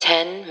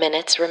10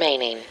 minutes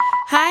remaining.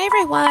 Hi,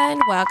 everyone.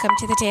 Welcome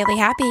to the Daily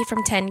Happy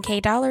from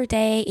 10K Dollar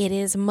Day. It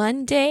is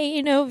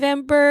Monday,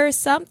 November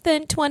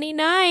something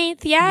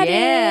 29th. Yeah,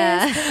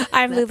 it is.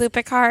 I'm Lulu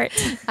Picard.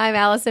 I'm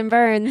Allison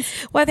Burns.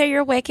 Whether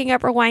you're waking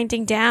up or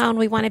winding down,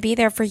 we want to be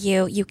there for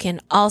you. You can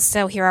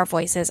also hear our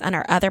voices on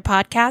our other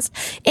podcast.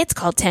 It's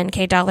called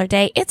 10K Dollar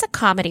Day. It's a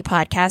comedy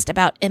podcast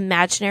about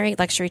imaginary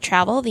luxury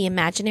travel. The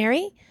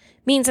imaginary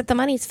means that the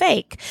money's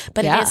fake,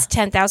 but it is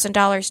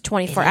 $10,000,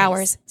 24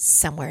 hours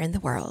somewhere in the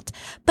world.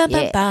 But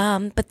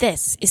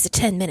this is the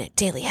 10-minute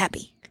Daily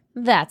Happy.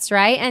 That's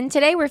right. And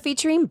today we're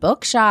featuring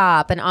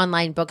Bookshop, an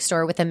online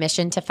bookstore with a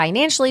mission to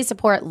financially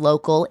support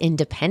local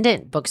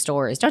independent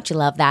bookstores. Don't you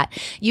love that?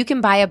 You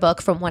can buy a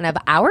book from one of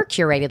our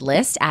curated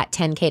lists at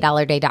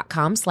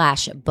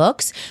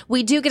 10kdollarday.com/books.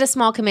 We do get a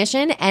small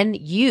commission, and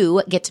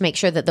you get to make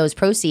sure that those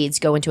proceeds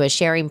go into a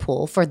sharing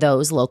pool for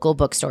those local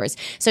bookstores.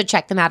 So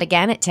check them out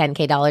again at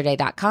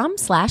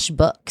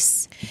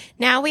 10kdollarday.com/books.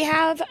 Now we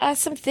have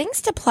some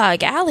things to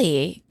plug.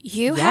 Allie,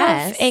 you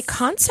have a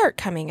concert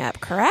coming up,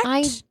 correct?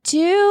 I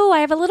do.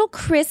 I have a little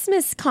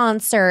Christmas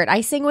concert.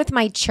 I sing with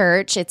my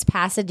church. It's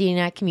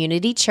Pasadena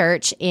Community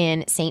Church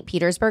in St.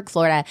 Petersburg,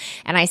 Florida.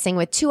 And I sing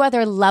with two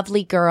other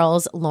lovely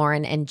girls,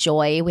 Lauren and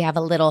Joy. We have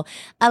a little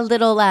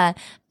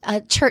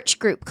church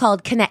group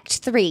called Connect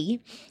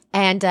 3.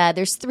 And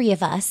there's three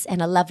of us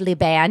and a lovely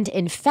band.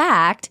 In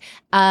fact,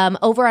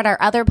 over at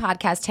our other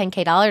podcast,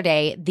 10K Dollar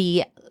Day,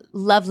 the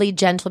lovely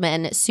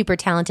gentleman, super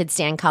talented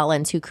Stan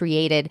Collins, who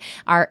created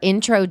our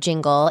intro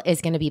jingle,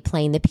 is going to be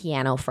playing the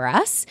piano for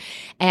us.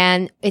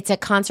 And it's a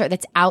concert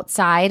that's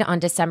outside on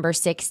December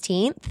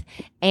 16th.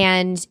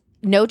 And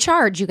no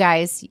charge, you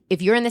guys.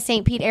 If you're in the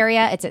St. Pete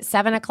area, it's at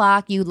 7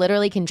 o'clock. You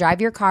literally can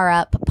drive your car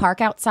up,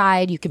 park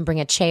outside. You can bring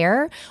a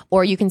chair,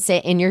 or you can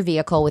sit in your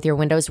vehicle with your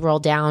windows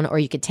rolled down, or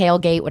you could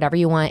tailgate, whatever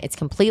you want. It's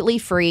completely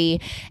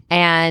free.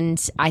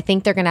 And I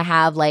think they're going to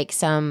have like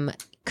some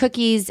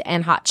cookies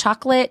and hot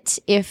chocolate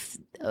if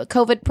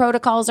COVID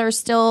protocols are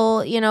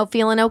still,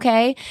 feeling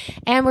okay.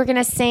 And we're going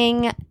to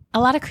sing a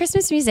lot of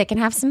Christmas music and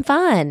have some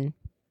fun.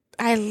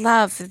 I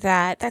love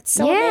that. That's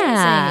so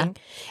amazing.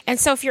 And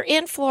so if you're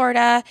in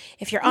Florida,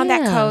 if you're on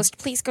that coast,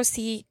 please go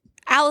see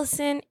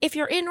Allison. If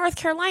you're in North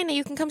Carolina,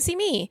 you can come see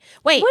me.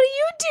 Wait. What are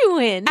you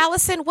doing?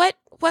 Allison, what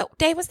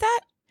day was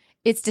that?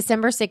 It's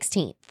December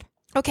 16th.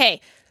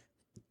 Okay.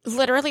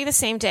 Literally the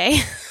same day.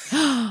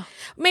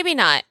 Maybe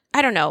not.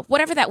 I don't know.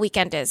 Whatever that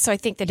weekend is. So I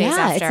think the days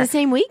after. It's the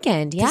same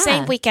weekend. Yeah. The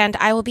same weekend.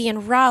 I will be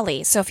in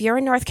Raleigh. So if you're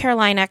in North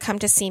Carolina, come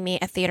to see me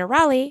at Theater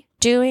Raleigh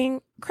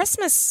doing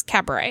Christmas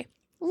cabaret.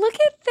 Look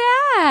at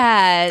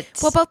that.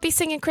 We'll both be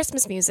singing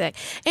Christmas music.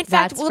 In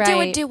fact, we'll do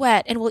a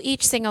duet and we'll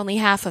each sing only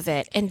half of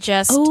it and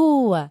just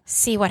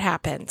see what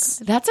happens.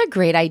 That's a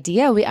great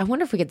idea. I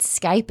wonder if we could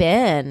Skype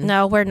in.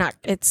 No, we're not.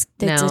 It's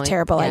a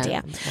terrible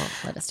idea. Well,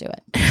 let us do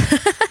it.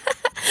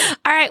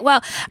 All right.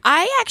 Well,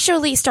 I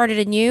actually started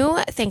a new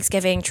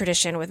Thanksgiving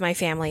tradition with my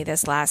family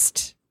this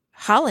last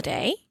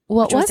holiday.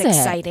 What was it?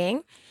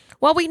 Exciting.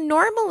 Well, we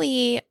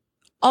normally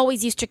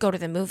always used to go to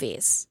the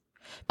movies.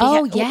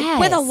 Yes.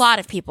 With a lot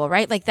of people,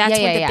 right? Like that's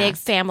when the big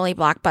family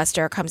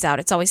blockbuster comes out.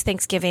 It's always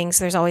Thanksgiving.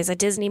 So there's always a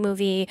Disney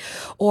movie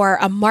or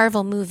a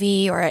Marvel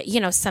movie or,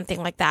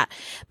 something like that.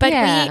 But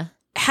we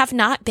have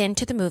not been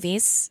to the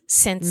movies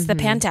since the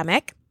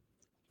pandemic.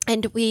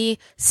 And we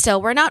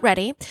still were not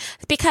ready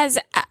because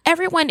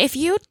everyone, if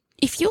you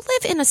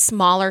live in a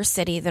smaller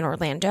city than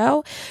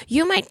Orlando,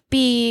 you might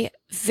be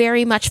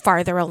very much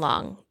farther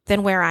along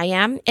than where I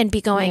am and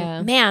be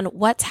going, man,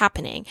 what's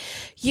happening?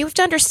 You have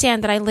to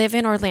understand that I live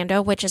in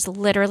Orlando, which is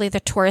literally the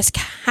tourist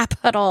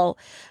capital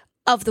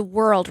of the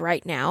world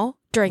right now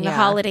during the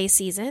holiday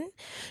season.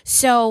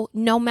 So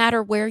no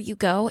matter where you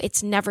go,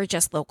 it's never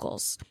just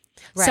locals.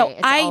 Right. So it's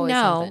I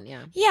know,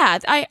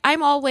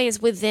 I'm always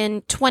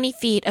within 20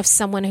 feet of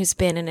someone who's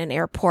been in an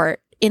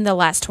airport in the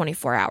last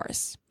 24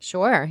 hours.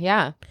 Sure,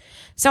 yeah.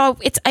 So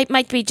it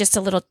might be just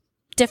a little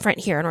different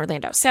here in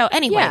Orlando. So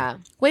anyway,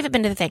 we haven't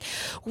been to the thing.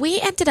 We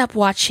ended up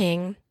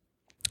watching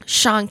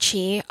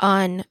Shang-Chi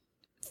on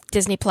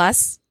Disney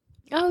Plus.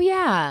 Oh,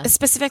 yeah.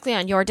 Specifically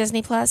on your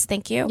Disney Plus.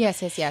 Thank you.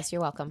 Yes.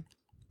 You're welcome.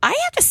 I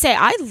have to say,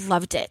 I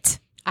loved it.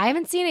 I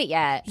haven't seen it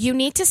yet. You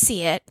need to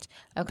see it.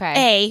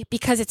 Okay. A,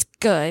 because it's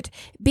good.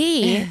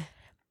 B,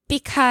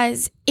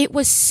 because it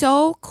was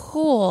so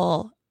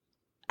cool.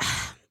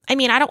 I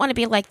mean, I don't want to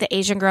be like the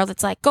Asian girl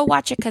that's like, go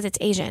watch it because it's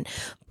Asian.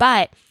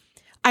 But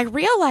I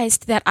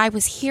realized that I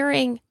was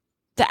hearing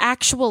the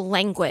actual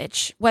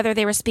language, whether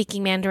they were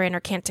speaking Mandarin or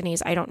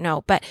Cantonese, I don't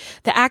know. But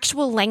the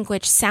actual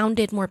language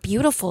sounded more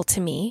beautiful to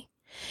me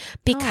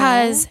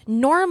because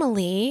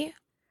normally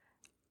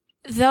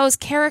those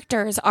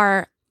characters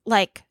are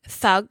like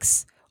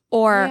thugs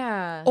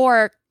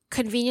or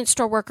convenience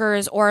store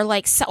workers or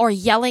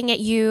yelling at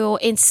you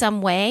in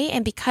some way.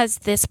 And because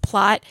this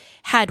plot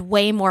had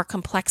way more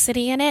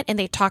complexity in it and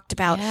they talked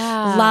about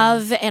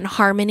love and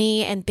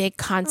harmony and big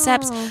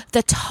concepts,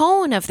 the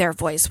tone of their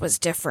voice was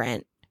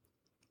different.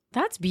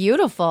 That's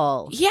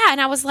beautiful. Yeah.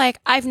 And I was like,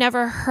 I've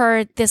never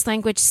heard this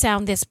language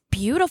sound this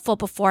beautiful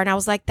before. And I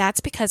was like, that's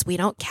because we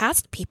don't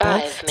cast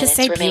people to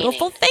say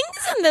beautiful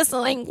things in this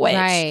language.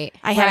 Right.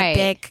 I had a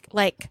big,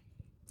 like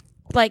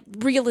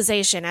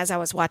realization as I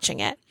was watching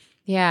it.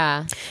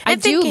 Yeah. I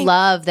do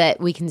love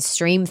that we can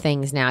stream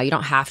things now. You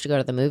don't have to go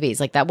to the movies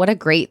like that. What a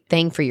great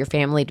thing for your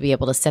family to be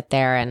able to sit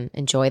there and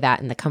enjoy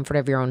that in the comfort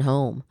of your own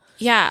home.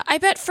 Yeah. I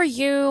bet for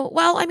you,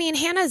 well, I mean,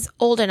 Hannah's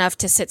old enough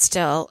to sit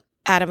still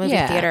at a movie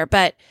theater,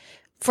 but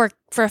for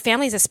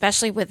families,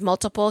 especially with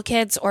multiple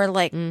kids or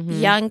like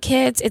young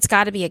kids, it's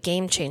got to be a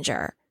game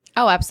changer.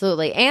 Oh,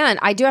 absolutely. And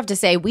I do have to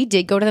say, we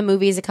did go to the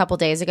movies a couple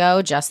days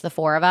ago, just the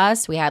four of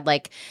us. We had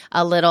like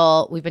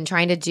we've been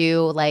trying to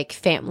do like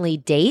family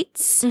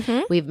dates.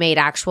 We've made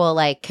actual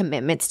like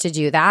commitments to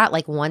do that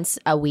like once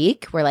a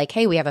week. We're like,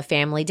 hey, we have a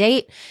family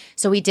date.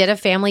 So we did a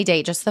family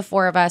date, just the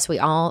four of us. We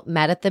all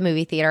met at the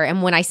movie theater.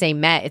 And when I say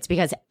met, it's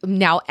because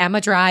now Emma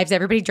drives,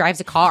 everybody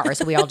drives a car.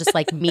 So we all just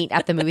like meet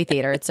at the movie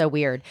theater. It's so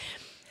weird.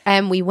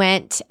 And we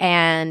went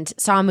and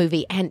saw a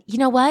movie. And you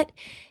know what?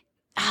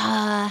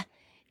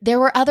 There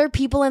were other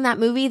people in that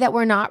movie that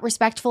were not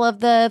respectful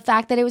of the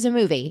fact that it was a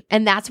movie.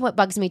 And that's what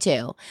bugs me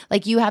too.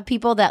 Like you have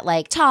people that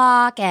like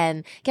talk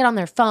and get on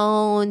their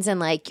phones and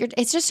like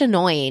it's just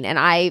annoying. And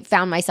I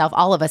found myself,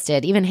 all of us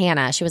did, even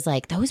Hannah, she was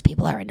like, those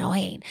people are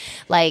annoying.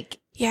 Like,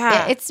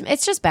 yeah,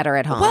 it's just better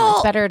at home. Well,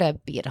 it's better to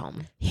be at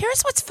home.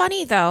 Here's what's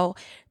funny though.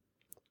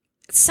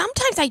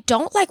 Sometimes I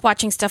don't like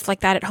watching stuff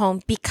like that at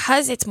home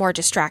because it's more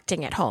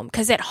distracting at home.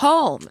 Because at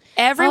home,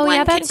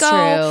 everyone can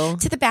go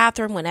to the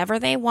bathroom whenever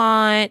they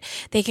want.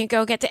 They can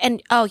go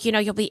and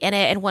you'll be in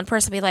it and one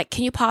person will be like,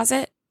 can you pause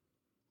it?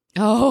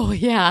 Oh,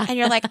 yeah. And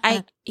you're like,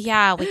 we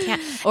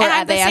can't. Or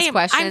and they ask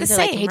questions. I'm the same,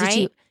 like, hey,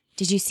 right?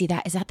 Did you see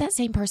that? Is that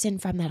same person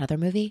from that other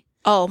movie?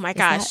 Oh my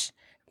gosh.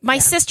 My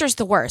sister's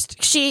the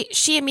worst.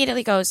 She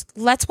immediately goes,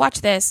 let's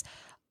watch this.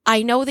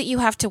 I know that you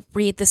have to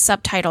read the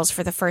subtitles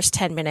for the first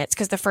 10 minutes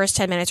because the first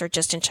 10 minutes are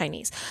just in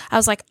Chinese. I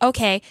was like,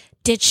 okay,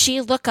 did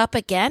she look up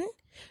again?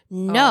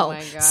 No. Oh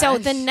my gosh. So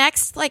the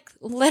next like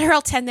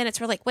literal 10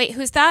 minutes, we're like, wait,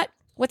 who's that?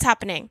 What's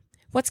happening?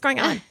 What's going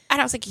on? And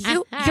I was like,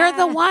 you're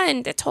the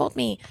one that told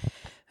me.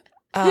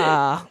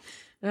 Oh,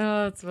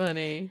 that's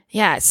funny.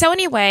 Yeah. So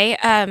anyway,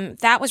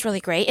 that was really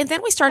great. And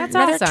then we started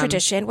another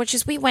tradition, which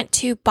is we went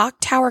to Bok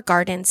Tower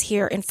Gardens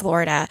here in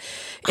Florida.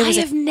 I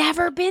have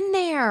never been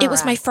there. It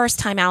was my first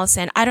time,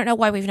 Allison. I don't know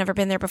why we've never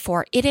been there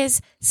before. It is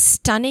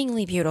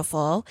stunningly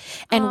beautiful.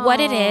 And what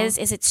it is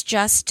it's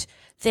just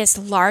this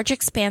large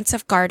expanse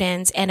of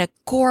gardens and a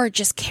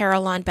gorgeous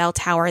Carillon bell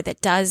tower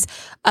that does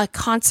a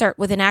concert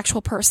with an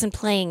actual person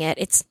playing it.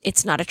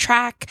 It's not a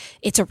track.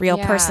 It's a real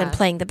person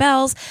playing the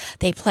bells.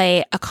 They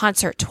play a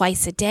concert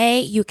twice a day.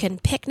 You can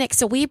picnic.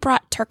 So we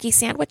brought turkey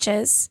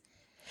sandwiches.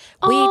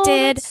 We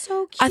did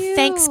a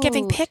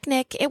Thanksgiving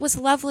picnic. It was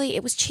lovely.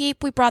 It was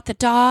cheap. We brought the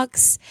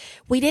dogs.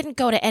 We didn't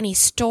go to any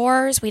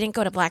stores. We didn't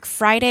go to Black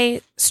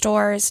Friday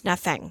stores.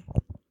 Nothing.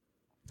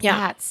 Yeah.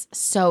 That's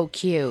so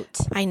cute.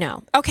 I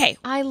know. Okay.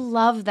 I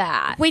love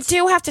that. We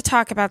do have to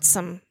talk about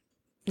some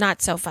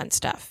not so fun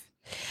stuff.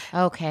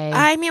 Okay.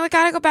 I mean, we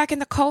got to go back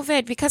into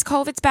COVID because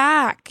COVID's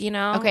back, you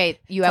know? Okay.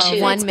 You have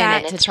 1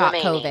 minute to talk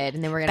COVID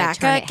and then we're going to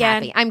turn it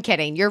happy. I'm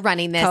kidding. You're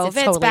running this. COVID's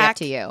it's totally back. Up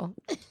to you.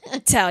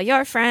 Tell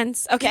your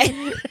friends.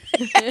 Okay.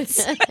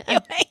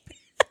 Anyway.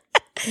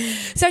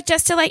 So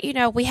just to let you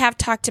know, we have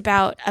talked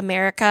about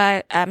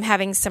America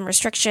having some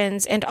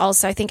restrictions, and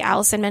also I think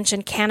Allison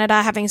mentioned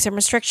Canada having some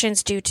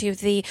restrictions due to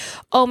the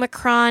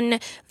Omicron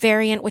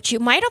variant, which you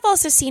might have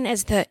also seen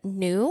as the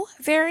new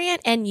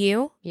variant,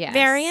 NU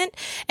variant,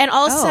 and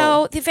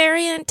also the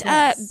variant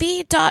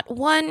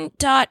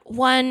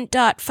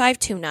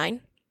B.1.1.529.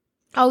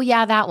 Oh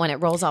yeah, that one. It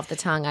rolls off the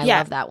tongue. I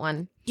love that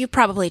one. You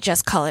probably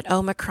just call it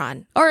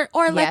Omicron, or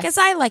like as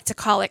I like to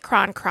call it,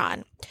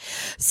 Cron.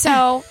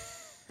 So.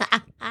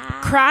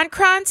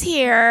 Cron's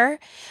here.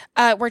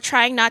 We're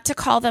trying not to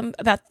call them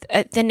about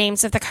the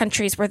names of the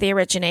countries where they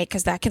originate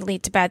because that can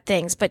lead to bad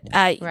things. But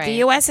the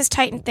U.S. has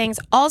tightened things.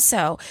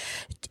 Also,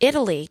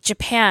 Italy,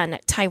 Japan,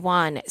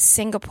 Taiwan,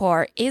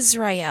 Singapore,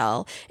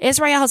 Israel.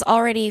 Israel has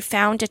already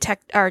found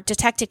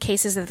detected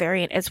cases of the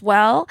variant as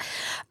well.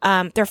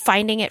 They're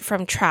finding it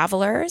from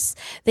travelers.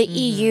 The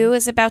EU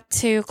is about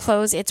to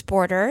close its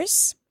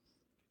borders.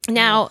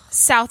 Now,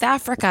 South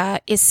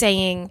Africa is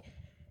saying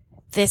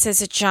this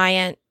is a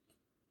giant,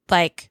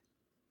 what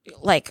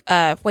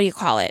do you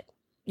call it?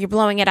 You're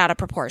blowing it out of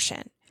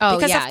proportion. Oh,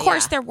 because of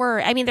course there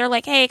were. I mean, they're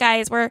like, hey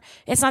guys,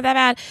 it's not that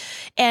bad.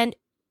 And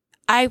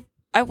I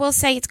will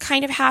say it's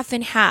kind of half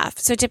and half.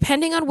 So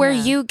depending on where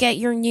you get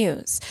your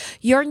news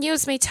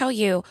may tell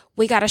you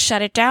we got to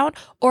shut it down,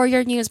 or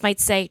your news might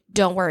say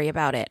don't worry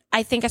about it.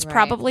 I think it's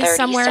probably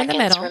somewhere in the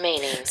middle.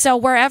 Remaining. So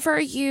wherever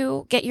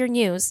you get your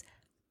news,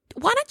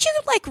 why don't you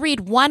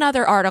read one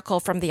other article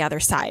from the other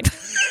side?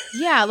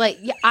 Yeah,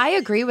 I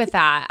agree with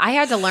that. I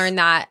had to learn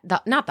that,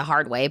 not the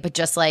hard way, but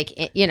just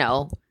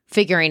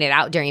figuring it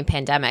out during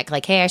pandemic.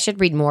 Hey, I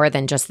should read more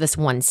than just this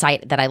one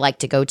site that I like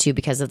to go to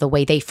because of the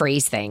way they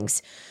phrase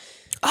things.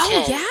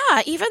 Oh, 10,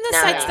 yeah. Even the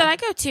sites that I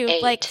go to,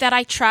 8, like that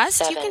I trust,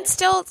 you 7, can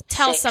still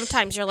tell 6,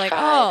 sometimes you're like, 5,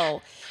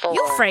 oh, 4,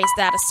 you phrased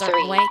that a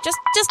certain 3, way. Just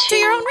do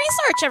your own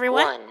research,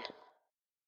 everyone. 1.